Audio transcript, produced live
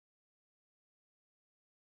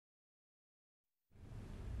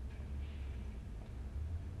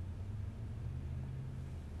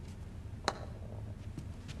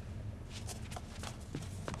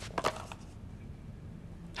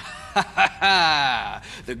Ha ha ha!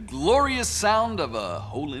 The glorious sound of a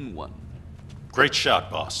hole-in-one. Great shot,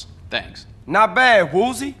 boss. Thanks. Not bad,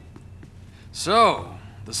 Woozie. So,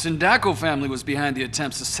 the Sindaco family was behind the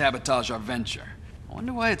attempts to sabotage our venture. I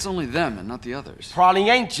wonder why it's only them and not the others. Probably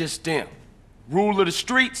ain't just them. Rule of the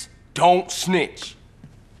streets, don't snitch.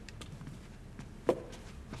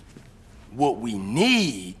 What we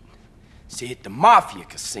need is to hit the Mafia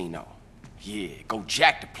casino. Yeah, go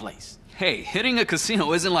jack the place. Hey, hitting a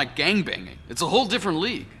casino isn't like gangbanging. It's a whole different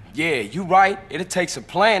league. Yeah, you right. It'll take some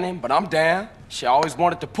planning, but I'm down. She always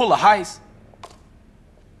wanted to pull a heist.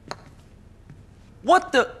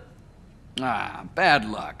 What the? Ah, bad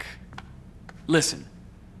luck. Listen,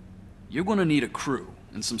 you're gonna need a crew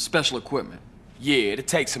and some special equipment. Yeah, it'll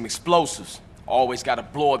take some explosives. Always gotta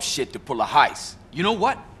blow up shit to pull a heist. You know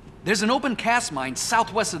what? There's an open cast mine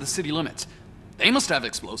southwest of the city limits. They must have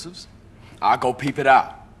explosives. I'll go peep it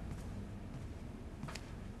out.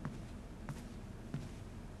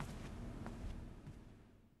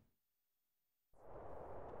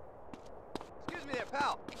 Excuse me there,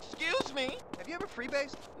 pal. Excuse me? Have you ever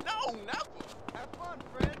freebased? No, never. Have fun,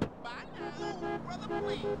 friend. Bye now. Brother,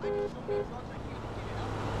 please. I can show me drugs I can't get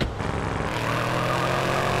out.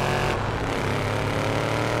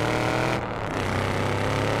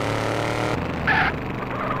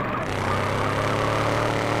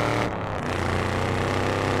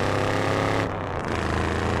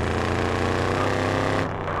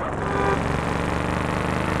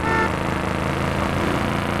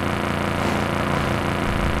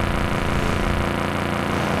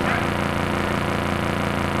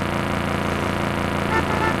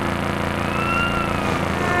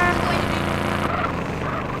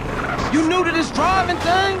 You new to this driving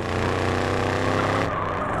thing?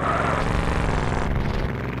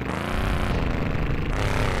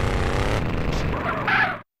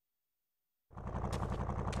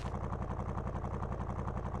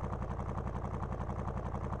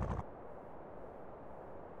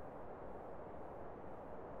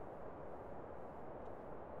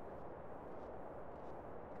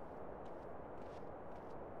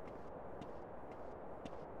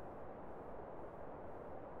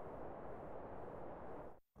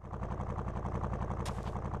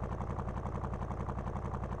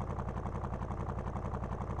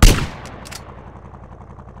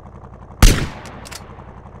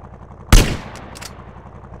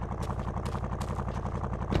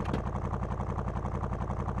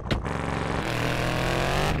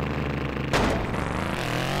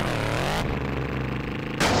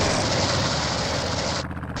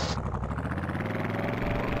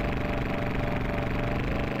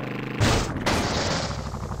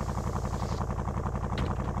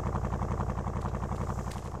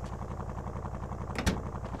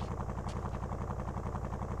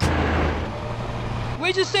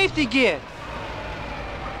 Where's your safety gear?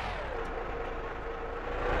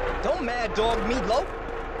 Don't mad dog me low.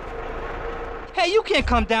 Hey, you can't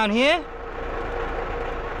come down here.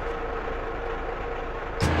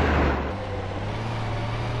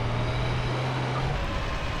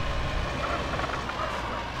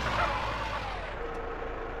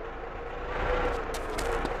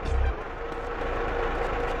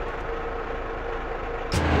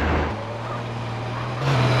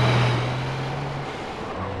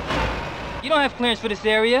 You don't have clearance for this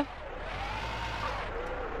area.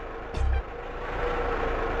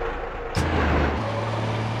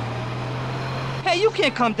 Hey, you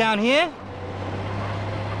can't come down here.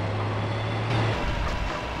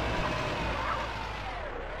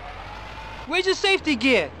 Where's your safety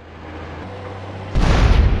gear?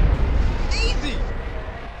 Easy.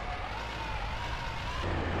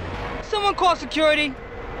 Someone call security.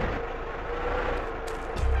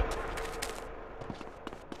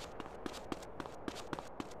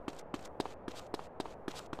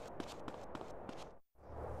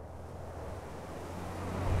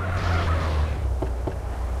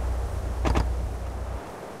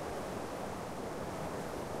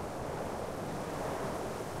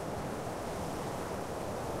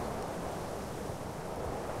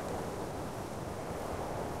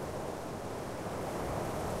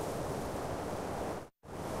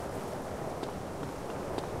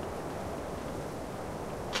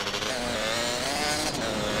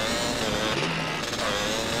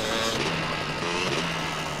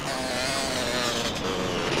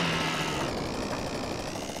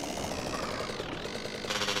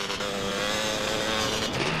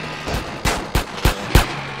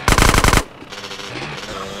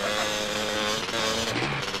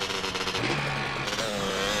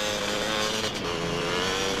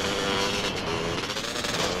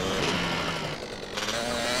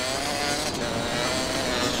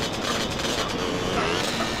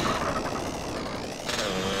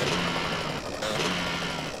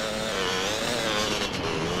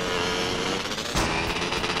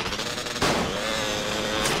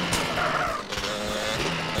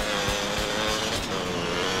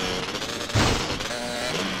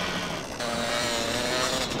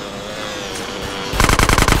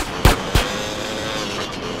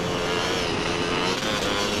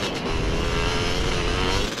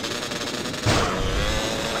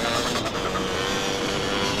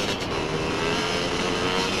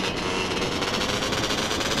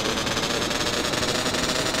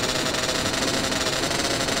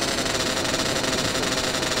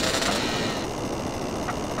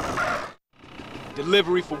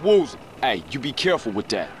 delivery for Woozie. Hey, you be careful with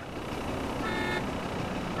that.